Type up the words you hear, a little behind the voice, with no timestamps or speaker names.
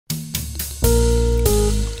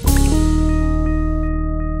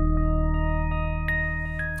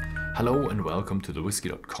Hello and welcome to the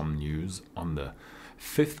Whisky.com news on the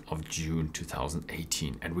 5th of June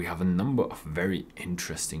 2018, and we have a number of very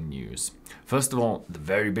interesting news. First of all, the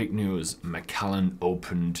very big news: Macallan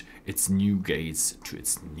opened its new gates to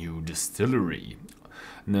its new distillery.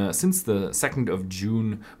 Now, since the 2nd of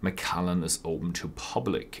June, Macallan is open to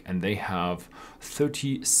public, and they have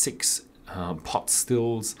 36 pot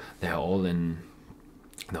stills. They're all in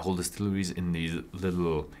the whole distilleries in these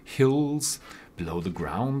little hills below the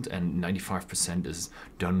ground, and 95% is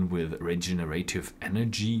done with regenerative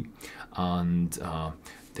energy. And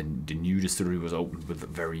the new distillery was opened with a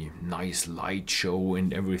very nice light show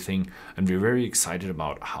and everything, and we're very excited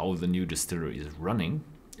about how the new distillery is running.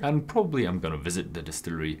 And probably I'm gonna visit the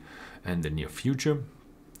distillery in the near future.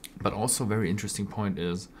 But also very interesting point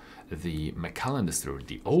is the Macallan distillery,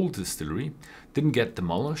 the old distillery, didn't get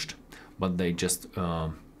demolished, but they just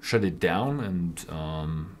shut it down and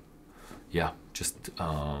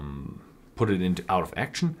put it out of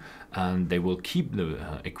action, and they will keep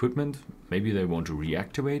the equipment. Maybe they want to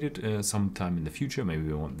reactivate it sometime in the future.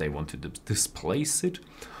 Maybe they want to displace it,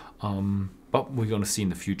 but we're gonna see in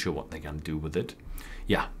the future what they're gonna do with it.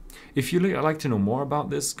 Yeah, if you'd like to know more about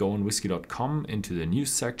this, go on Whisky.com into the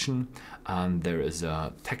news section, and there is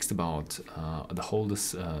a text about the whole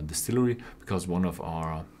distillery, because one of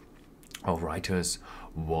our writers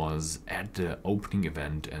was at the opening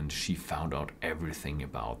event and she found out everything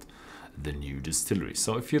about the new distillery.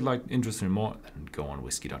 So if you'd like interested in more, then go on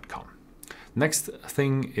Whisky.com. Next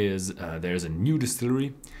thing is there's a new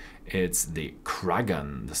distillery. It's the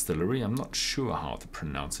Craggan distillery. I'm not sure how to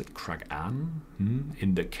pronounce it. Craggan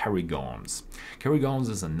in the Cairngorms. Cairngorms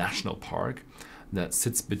is a national park that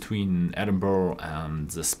sits between Edinburgh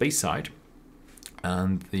and the Speyside,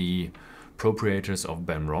 and the proprietors of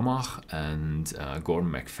Benromach and Gordon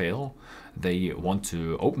MacPhail, they want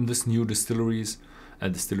to open this new distillery,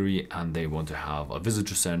 and they want to have a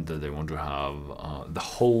visitor center. They want to have the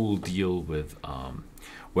whole deal with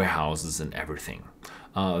warehouses and everything.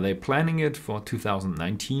 They're planning it for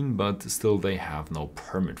 2019, but still they have no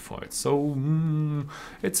permit for it. So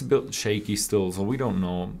it's a bit shaky still, so we don't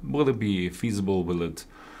know. Will it be feasible? Will it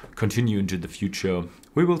continue into the future?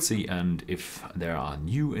 We will see, and if there are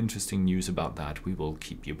new interesting news about that, we will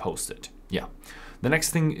keep you posted. Yeah. The next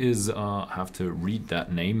thing is, I have to read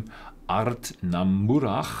that name.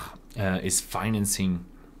 Ardnamurchan is financing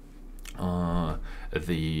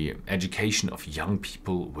the education of young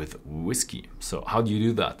people with whiskey. So how do you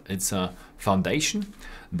do that? It's a foundation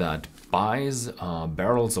that buys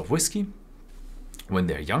barrels of whiskey when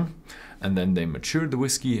they're young, and then they mature the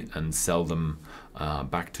whiskey and sell them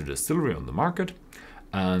back to the distillery on the market.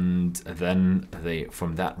 And then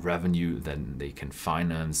from that revenue, then they can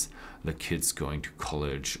finance the kids going to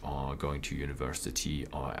college or going to university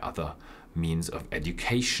or other means of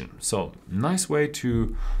education. So nice way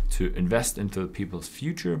to invest into people's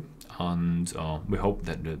future, and we hope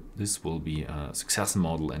that this will be a success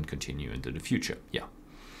model and continue into the future. Yeah.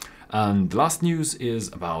 And the last news is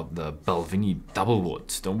about the Balvenie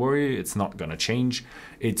Doublewood. Don't worry, it's not gonna change.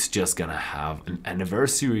 It's just gonna have an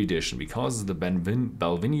anniversary edition, because the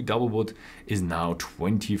Balvenie Doublewood is now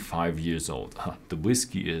 25 years old. The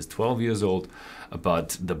whiskey is 12 years old,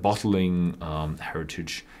 but the bottling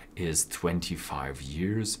heritage is 25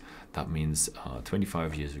 years. That means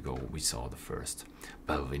 25 years ago we saw the first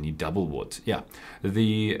Balvenie Doublewood. Yeah,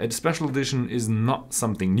 the special edition is not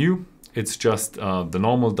something new. It's just the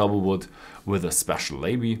normal Doublewood with a special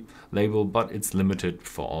label, but it's limited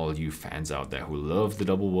for all you fans out there who love the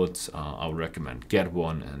Doublewoods. I would recommend get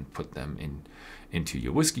one and put them into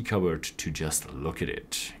your whiskey cupboard to just look at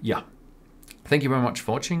it. Yeah. Thank you very much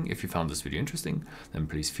for watching. If you found this video interesting, then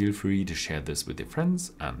please feel free to share this with your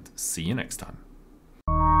friends, and see you next time.